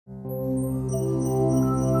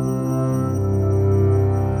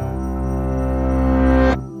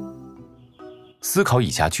思考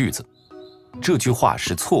以下句子：这句话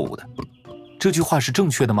是错误的。这句话是正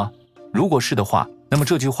确的吗？如果是的话，那么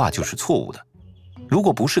这句话就是错误的；如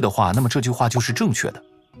果不是的话，那么这句话就是正确的。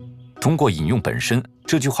通过引用本身，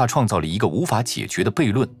这句话创造了一个无法解决的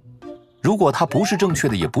悖论。如果它不是正确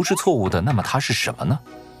的，也不是错误的，那么它是什么呢？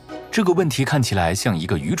这个问题看起来像一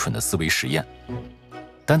个愚蠢的思维实验，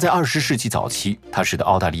但在20世纪早期，它使得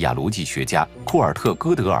澳大利亚逻辑学家库尔特·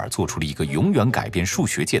哥德尔做出了一个永远改变数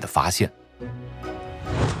学界的发现。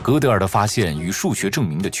哥德尔的发现与数学证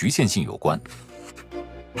明的局限性有关。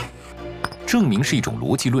证明是一种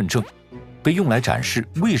逻辑论证，被用来展示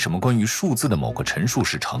为什么关于数字的某个陈述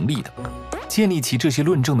是成立的。建立起这些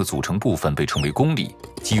论证的组成部分被称为公理，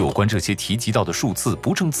即有关这些提及到的数字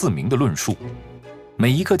不证自明的论述。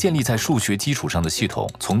每一个建立在数学基础上的系统，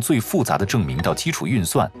从最复杂的证明到基础运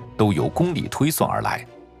算，都由公理推算而来。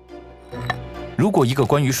如果一个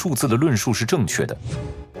关于数字的论述是正确的，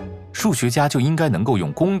数学家就应该能够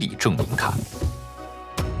用公理证明它。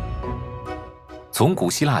从古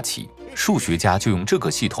希腊起，数学家就用这个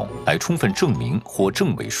系统来充分证明或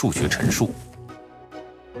证伪数学陈述。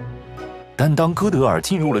但当哥德尔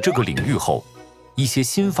进入了这个领域后，一些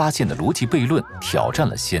新发现的逻辑悖论挑战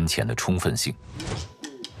了先前的充分性。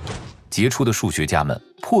杰出的数学家们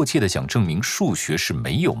迫切地想证明数学是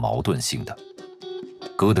没有矛盾性的，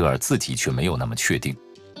哥德尔自己却没有那么确定，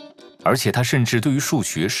而且他甚至对于数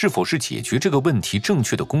学是否是解决这个问题正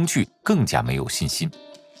确的工具更加没有信心。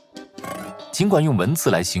尽管用文字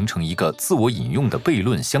来形成一个自我引用的悖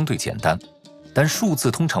论相对简单，但数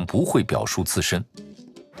字通常不会表述自身。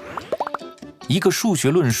一个数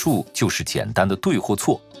学论述就是简单的对或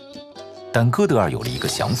错，但哥德尔有了一个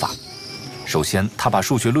想法。首先，他把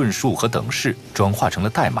数学论述和等式转化成了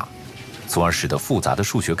代码，从而使得复杂的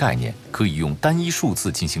数学概念可以用单一数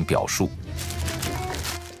字进行表述。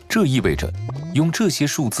这意味着，用这些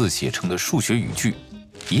数字写成的数学语句，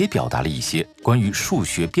也表达了一些关于数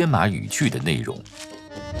学编码语句的内容。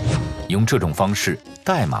用这种方式，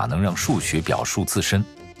代码能让数学表述自身。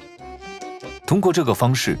通过这个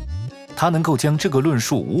方式，他能够将这个论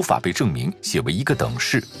述无法被证明写为一个等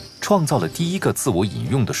式，创造了第一个自我引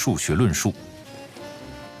用的数学论述。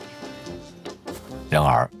然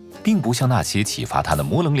而，并不像那些启发他的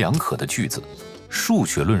模棱两可的句子，数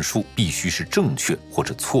学论述必须是正确或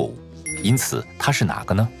者错误。因此，它是哪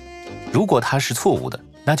个呢？如果它是错误的，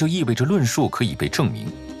那就意味着论述可以被证明；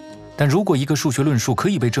但如果一个数学论述可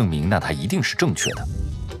以被证明，那它一定是正确的。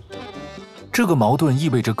这个矛盾意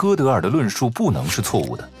味着哥德尔的论述不能是错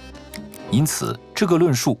误的。因此，这个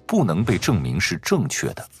论述不能被证明是正确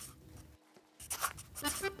的。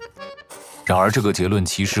然而，这个结论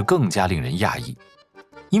其实更加令人讶异，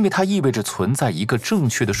因为它意味着存在一个正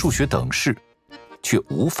确的数学等式，却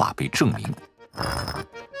无法被证明。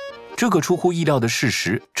这个出乎意料的事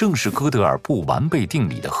实正是哥德尔不完备定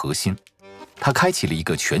理的核心，它开启了一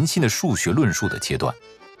个全新的数学论述的阶段。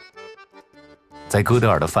在哥德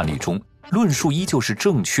尔的范例中，论述依旧是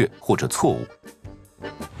正确或者错误。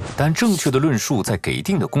但正确的论述在给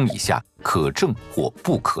定的公理下可证或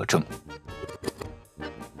不可证。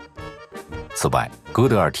此外，哥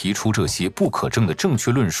德尔提出这些不可证的正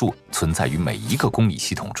确论述存在于每一个公理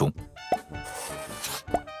系统中。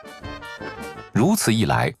如此一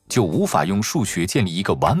来，就无法用数学建立一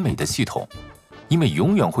个完美的系统，因为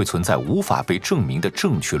永远会存在无法被证明的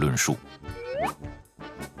正确论述。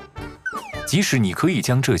即使你可以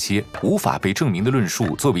将这些无法被证明的论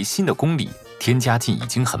述作为新的公理添加进已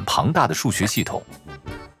经很庞大的数学系统，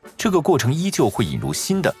这个过程依旧会引入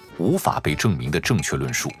新的无法被证明的正确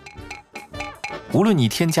论述。无论你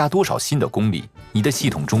添加多少新的公理，你的系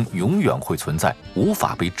统中永远会存在无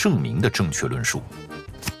法被证明的正确论述。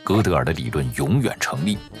哥德尔的理论永远成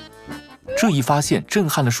立。这一发现震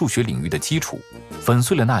撼了数学领域的基础，粉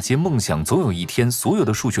碎了那些梦想总有一天所有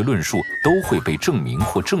的数学论述都会被证明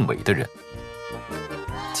或证伪的人。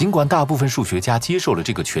尽管大部分数学家接受了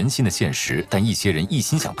这个全新的现实，但一些人一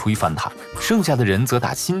心想推翻它，剩下的人则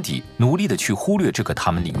打心底努力地去忽略这个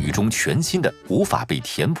他们领域中全新的无法被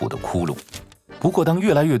填补的窟窿。不过，当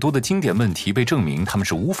越来越多的经典问题被证明他们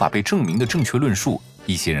是无法被证明的正确论述，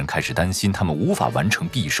一些人开始担心他们无法完成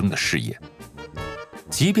毕生的事业。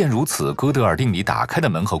即便如此，哥德尔定理打开的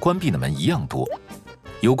门和关闭的门一样多。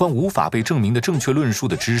有关无法被证明的正确论述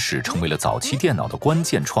的知识成为了早期电脑的关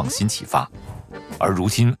键创新启发。而如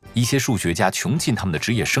今，一些数学家穷尽他们的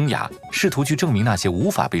职业生涯，试图去证明那些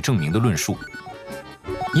无法被证明的论述。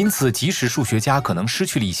因此，即使数学家可能失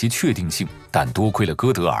去了一些确定性，但多亏了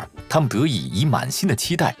哥德尔，他们得以满心的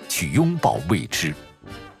期待去拥抱未知。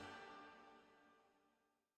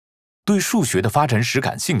对数学的发展史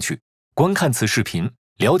感兴趣，观看此视频，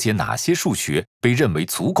了解哪些数学被认为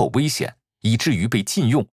足够危险，以至于被禁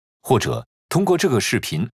用，或者通过这个视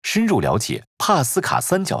频深入了解帕斯卡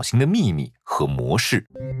三角形的秘密和模式。